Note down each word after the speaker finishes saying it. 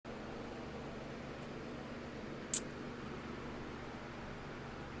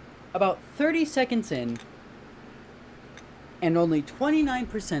about 30 seconds in, and only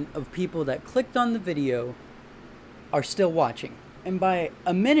 29% of people that clicked on the video are still watching. And by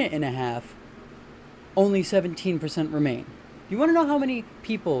a minute and a half, only 17% remain. You want to know how many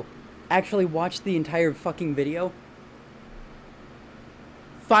people actually watched the entire fucking video?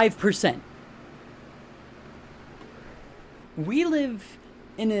 5%. We live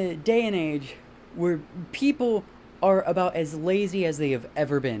in a day and age where people are about as lazy as they have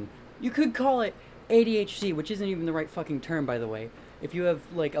ever been. You could call it ADHD, which isn't even the right fucking term, by the way. If you have,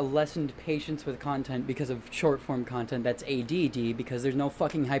 like, a lessened patience with content because of short-form content, that's ADD, because there's no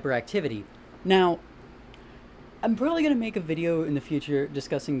fucking hyperactivity. Now, I'm probably going to make a video in the future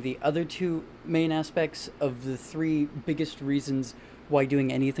discussing the other two main aspects of the three biggest reasons why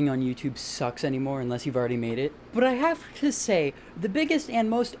doing anything on YouTube sucks anymore unless you've already made it. But I have to say, the biggest and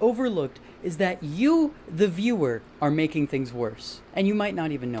most overlooked is that you, the viewer, are making things worse. And you might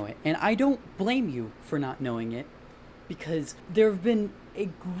not even know it. And I don't blame you for not knowing it, because there have been a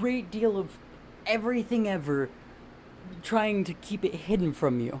great deal of everything ever trying to keep it hidden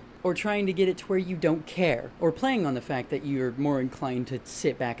from you, or trying to get it to where you don't care, or playing on the fact that you're more inclined to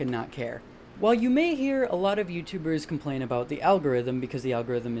sit back and not care. While you may hear a lot of YouTubers complain about the algorithm because the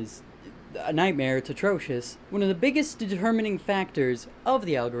algorithm is a nightmare, it's atrocious, one of the biggest determining factors of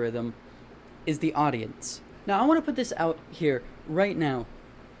the algorithm is the audience. Now, I want to put this out here right now.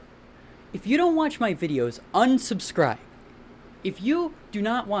 If you don't watch my videos, unsubscribe. If you do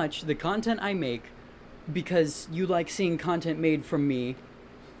not watch the content I make because you like seeing content made from me,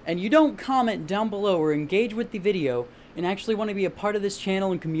 and you don't comment down below or engage with the video and actually want to be a part of this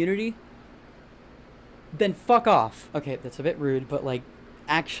channel and community, then fuck off. Okay, that's a bit rude, but, like,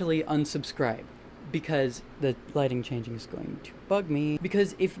 actually unsubscribe, because the lighting changing is going to bug me.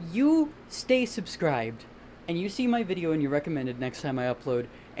 Because if you stay subscribed and you see my video and you're recommended next time I upload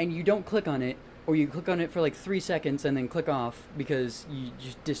and you don't click on it, or you click on it for like 3 seconds and then click off because you're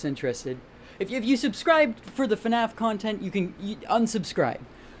just disinterested, if you subscribed for the FNAF content, you can unsubscribe.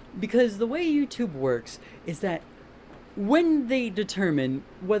 Because the way YouTube works is that when they determine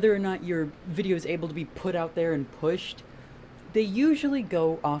whether or not your video is able to be put out there and pushed, they usually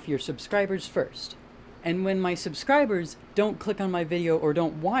go off your subscribers first. And when my subscribers don't click on my video or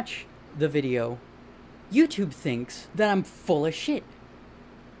don't watch the video, YouTube thinks that I'm full of shit.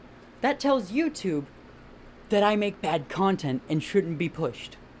 That tells YouTube that I make bad content and shouldn't be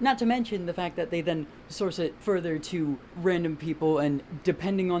pushed. Not to mention the fact that they then source it further to random people, and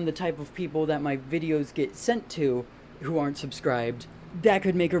depending on the type of people that my videos get sent to who aren't subscribed, that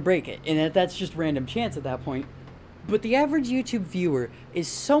could make or break it. And that's just random chance at that point. But the average YouTube viewer is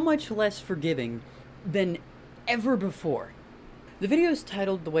so much less forgiving than ever before. The video is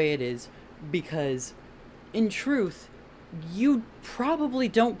titled the way it is because, in truth, you probably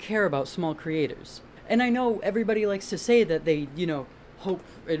don't care about small creators. And I know everybody likes to say that they, you know, hope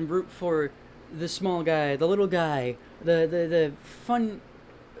and root for the small guy, the little guy, the fun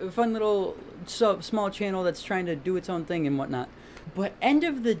little small channel that's trying to do its own thing and whatnot. But end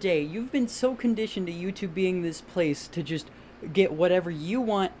of the day, you've been so conditioned to YouTube being this place to just get whatever you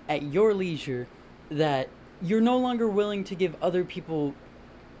want at your leisure that you're no longer willing to give other people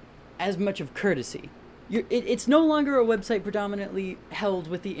as much of courtesy. It's no longer a website predominantly held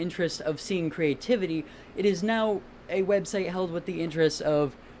with the interest of seeing creativity. It is now a website held with the interest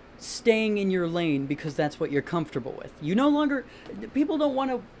of staying in your lane because that's what you're comfortable with. You no longer... People don't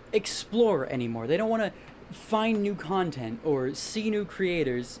want to explore anymore. They don't want to find new content or see new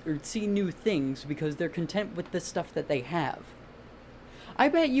creators or see new things because they're content with the stuff that they have. I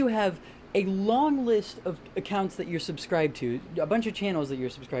bet you have a long list of accounts that you're subscribed to, a bunch of channels that you're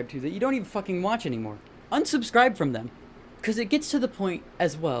subscribed to that you don't even fucking watch anymore. Unsubscribe from them. Because it gets to the point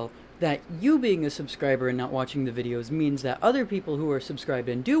as well that you being a subscriber and not watching the videos means that other people who are subscribed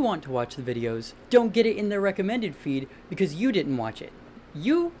and do want to watch the videos don't get it in their recommended feed because you didn't watch it.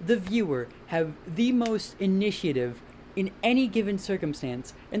 You, the viewer, have the most initiative in any given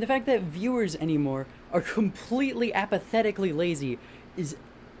circumstance, and the fact that viewers anymore are completely apathetically lazy is...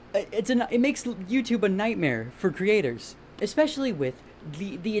 it makes YouTube a nightmare for creators, especially with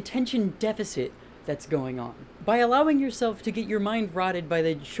the attention deficit that's going on. By allowing yourself to get your mind rotted by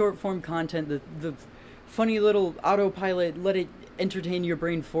the short-form content, the funny little autopilot, let it entertain your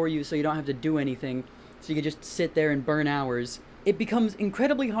brain for you so you don't have to do anything, so you can just sit there and burn hours, it becomes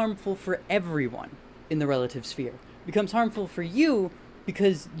incredibly harmful for everyone in the relative sphere. It becomes harmful for you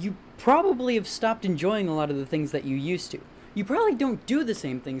because you probably have stopped enjoying a lot of the things that you used to. You probably don't do the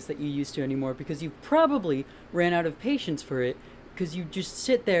same things that you used to anymore because you probably ran out of patience for it because you just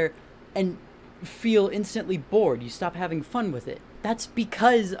sit there and feel instantly bored. You stop having fun with it. That's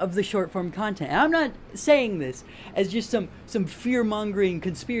because of the short form content. And I'm not saying this as just some fear-mongering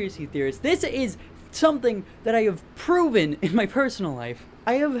conspiracy theorist. This is something that I have proven in my personal life.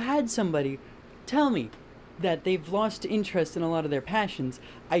 I have had somebody tell me that they've lost interest in a lot of their passions.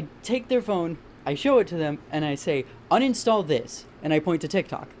 I take their phone, I show it to them, and I say, uninstall this, and I point to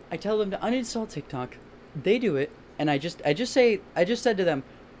TikTok. I tell them to uninstall TikTok. They do it, and I just said to them,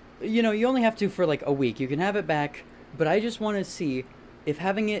 you know, you only have to for like a week. You can have it back, but I just want to see if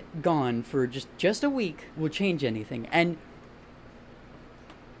having it gone for just a week will change anything. And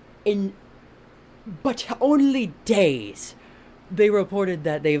but only days, they reported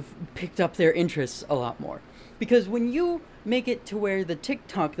that they've picked up their interests a lot more. Because when you make it to where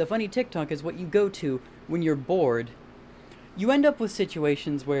the funny TikTok is what you go to when you're bored, you end up with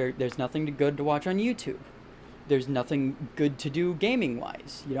situations where there's nothing good to watch on YouTube. There's nothing good to do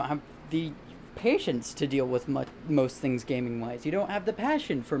gaming-wise. You don't have the patience to deal with most things gaming-wise. You don't have the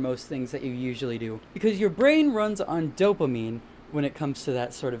passion for most things that you usually do. Because your brain runs on dopamine when it comes to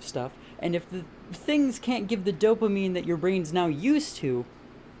that sort of stuff. And if the things can't give the dopamine that your brain's now used to,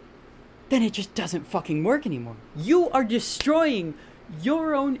 then it just doesn't fucking work anymore. You are destroying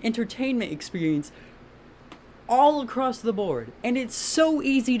your own entertainment experience all across the board. And it's so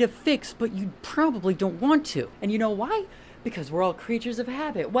easy to fix, but you probably don't want to. And you know why? Because we're all creatures of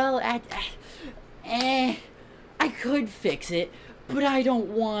habit. Well, I could fix it, but I don't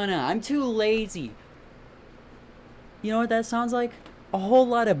wanna. I'm too lazy. You know what that sounds like? A whole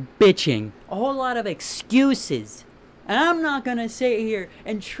lot of bitching. A whole lot of excuses. And I'm not gonna sit here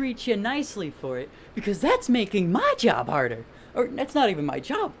and treat you nicely for it, because that's making my job harder. Or that's not even my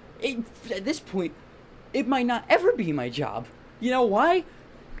job. At this point, it might not ever be my job. You know why?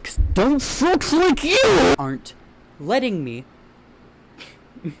 Because dumb fucks like you aren't letting me.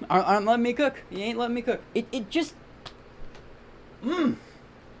 aren't letting me cook. You ain't letting me cook. It just. I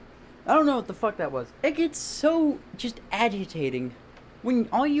don't know what the fuck that was. It gets so just agitating when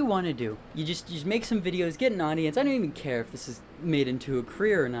all you want to do, you just make some videos, get an audience. I don't even care if this is made into a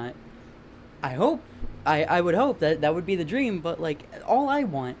career or not. I would hope that would be the dream, but like, all I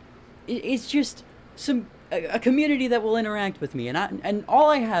want is just a community that will interact with me, and all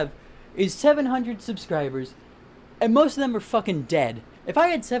I have is 700 subscribers, and most of them are fucking dead. If I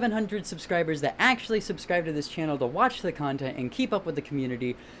had 700 subscribers that actually subscribe to this channel to watch the content and keep up with the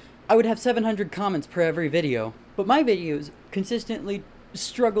community, I would have 700 comments per every video. But my videos consistently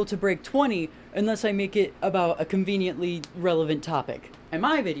struggle to break 20 unless I make it about a conveniently relevant topic. And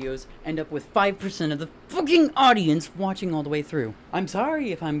my videos end up with 5% of the fucking audience watching all the way through. I'm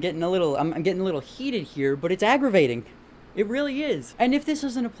sorry if I'm getting a little heated here, but it's aggravating. It really is. And if this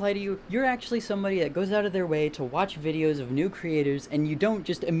doesn't apply to you, you're actually somebody that goes out of their way to watch videos of new creators, and you don't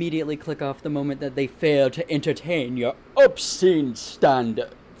just immediately click off the moment that they fail to entertain your obscene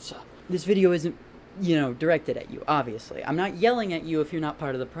standards. This video isn't, you know, directed at you, obviously. I'm not yelling at you if you're not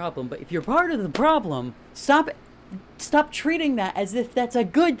part of the problem, but if you're part of the problem, stop treating that as if that's a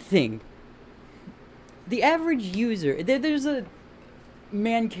good thing. The average user, there's a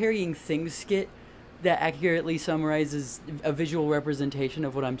man carrying things skit that accurately summarizes a visual representation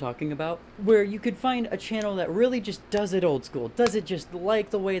of what I'm talking about, where you could find a channel that really just does it old school, does it just like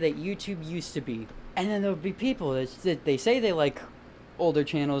the way that YouTube used to be. And then there'll be people that they say they like older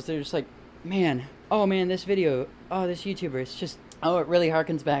channels, they're just like, man, oh man, this video, oh, this YouTuber, it's just, oh, it really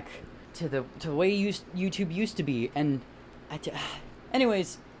harkens back to the way YouTube used to be. And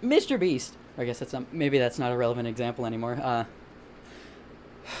anyways, Mr. Beast, I guess maybe that's not a relevant example anymore.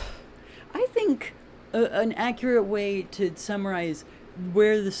 I think an accurate way to summarize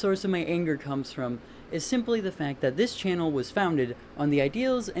where the source of my anger comes from is simply the fact that this channel was founded on the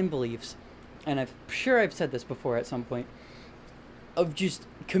ideals and beliefs, and I'm sure I've said this before at some point, of just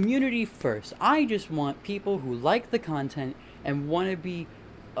community first. I just want people who like the content and want to be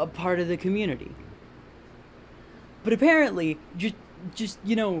a part of the community. But apparently, just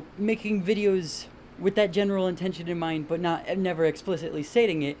you know, making videos with that general intention in mind, but never explicitly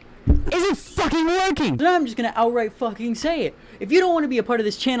stating it, isn't fucking working! So I'm just gonna outright fucking say it. If you don't want to be a part of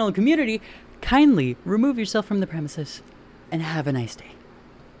this channel and community, kindly remove yourself from the premises and have a nice day.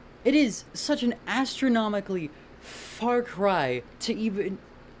 It is such an astronomically far cry to even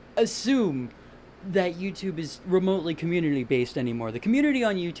assume that YouTube is remotely community-based anymore. The community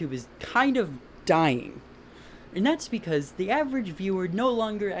on YouTube is kind of dying. And that's because the average viewer no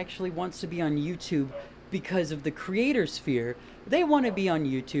longer actually wants to be on YouTube because of the creator sphere. They want to be on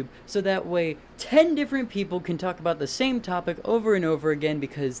YouTube so that way 10 different people can talk about the same topic over and over again,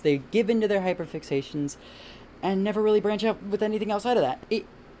 because they give into their hyperfixations and never really branch out with anything outside of that. It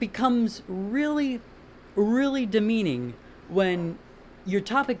becomes really, really demeaning when your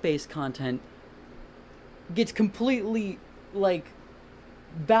topic-based content gets completely, like,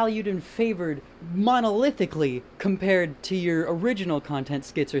 valued and favored monolithically compared to your original content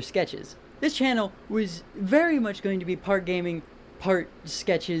skits or sketches. This channel was very much going to be part gaming, part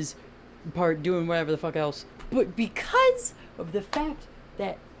sketches, part doing whatever the fuck else. But because of the fact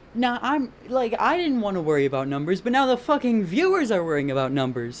that now I'm, like, I didn't want to worry about numbers, but now the fucking viewers are worrying about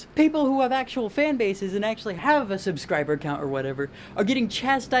numbers. People who have actual fan bases and actually have a subscriber count or whatever are getting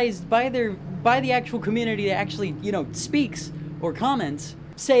chastised by the actual community that actually, you know, speaks or comments,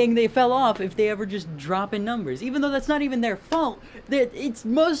 saying they fell off if they ever just drop in numbers, even though that's not even their fault. It's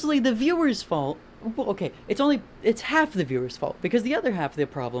mostly the viewers' fault. Well, okay, it's half the viewers' fault, because the other half of the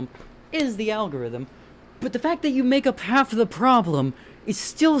problem is the algorithm. But the fact that you make up half of the problem is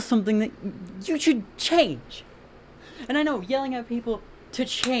still something that you should change. And I know yelling at people to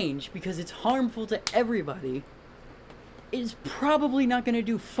change because it's harmful to everybody is probably not going to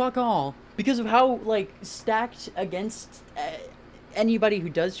do fuck all, because of how, like, stacked against anybody who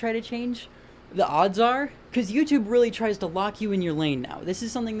does try to change the odds are. Because YouTube really tries to lock you in your lane now. This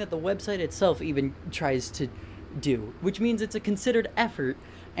is something that the website itself even tries to do, which means it's a considered effort,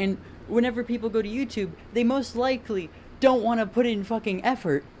 and whenever people go to YouTube, they most likely don't want to put in fucking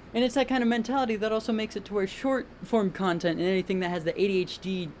effort. And it's that kind of mentality that also makes it to where short form content and anything that has the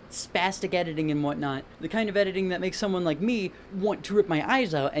ADHD spastic editing and whatnot, the kind of editing that makes someone like me want to rip my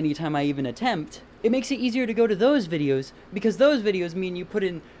eyes out anytime I even attempt, it makes it easier to go to those videos, because those videos mean you put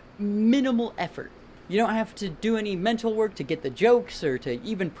in minimal effort. You don't have to do any mental work to get the jokes or to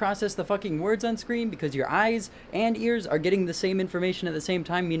even process the fucking words on screen, because your eyes and ears are getting the same information at the same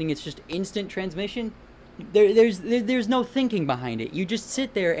time, meaning it's just instant transmission. There's no thinking behind it. You just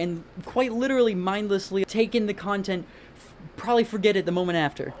sit there and quite literally mindlessly take in the content, probably forget it the moment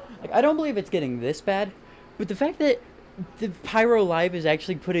after. Like, I don't believe it's getting this bad, but the fact that the Pyro Live is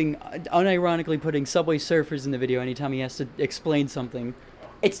actually unironically putting Subway Surfers in the video anytime he has to explain something,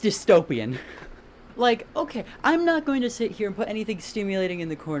 it's dystopian. Like, okay, I'm not going to sit here and put anything stimulating in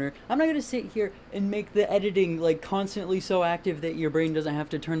the corner. I'm not going to sit here and make the editing, like, constantly so active that your brain doesn't have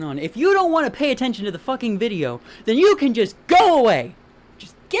to turn on. If you don't want to pay attention to the fucking video, then you can just go away.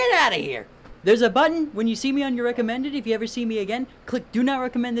 Just get out of here. There's a button when you see me on your recommended. If you ever see me again, click do not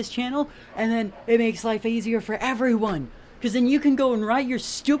recommend this channel, and then it makes life easier for everyone. Because then you can go and write your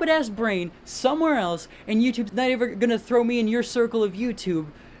stupid ass brain somewhere else, and YouTube's not ever going to throw me in your circle of YouTube,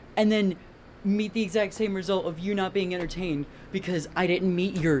 and then meet the exact same result of you not being entertained because I didn't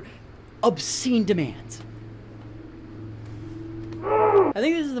meet your obscene demands. I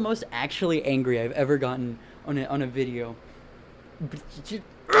think this is the most actually angry I've ever gotten on a video.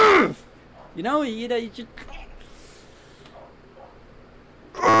 You know, you just,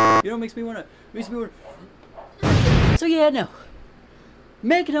 makes me wanna. So yeah, no.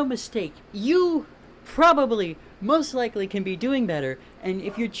 Make no mistake, you probably, most likely, can be doing better, and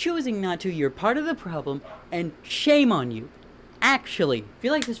if you're choosing not to, you're part of the problem, and shame on you. Actually, if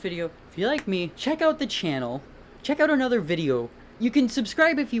you like this video, if you like me, check out the channel, check out another video. You can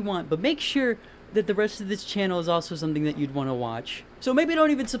subscribe if you want, but make sure that the rest of this channel is also something that you'd want to watch. So maybe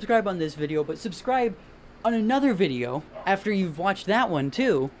don't even subscribe on this video, but subscribe on another video after you've watched that one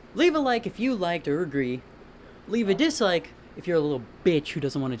too. Leave a like if you liked or agree. Leave a dislike if you're a little bitch who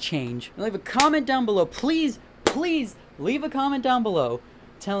doesn't want to change. And leave a comment down below. Please, please leave a comment down below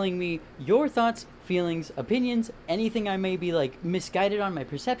telling me your thoughts, feelings, opinions, anything I may be, like, misguided on my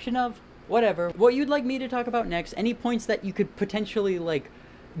perception of, whatever. What you'd like me to talk about next, any points that you could potentially, like,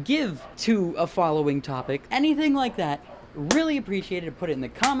 give to a following topic, anything like that. Really appreciate it. Put it in the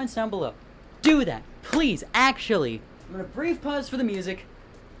comments down below. Do that, please. Actually, I'm gonna brief pause for the music.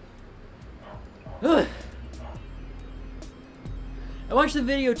 Ugh. I watched the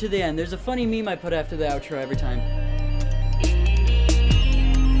video to the end. There's a funny meme I put after the outro every time.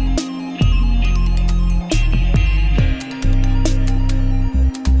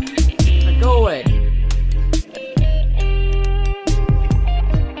 Go away.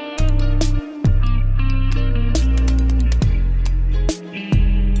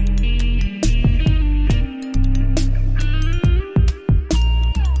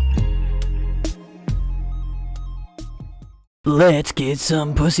 Let's get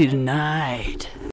some pussy tonight.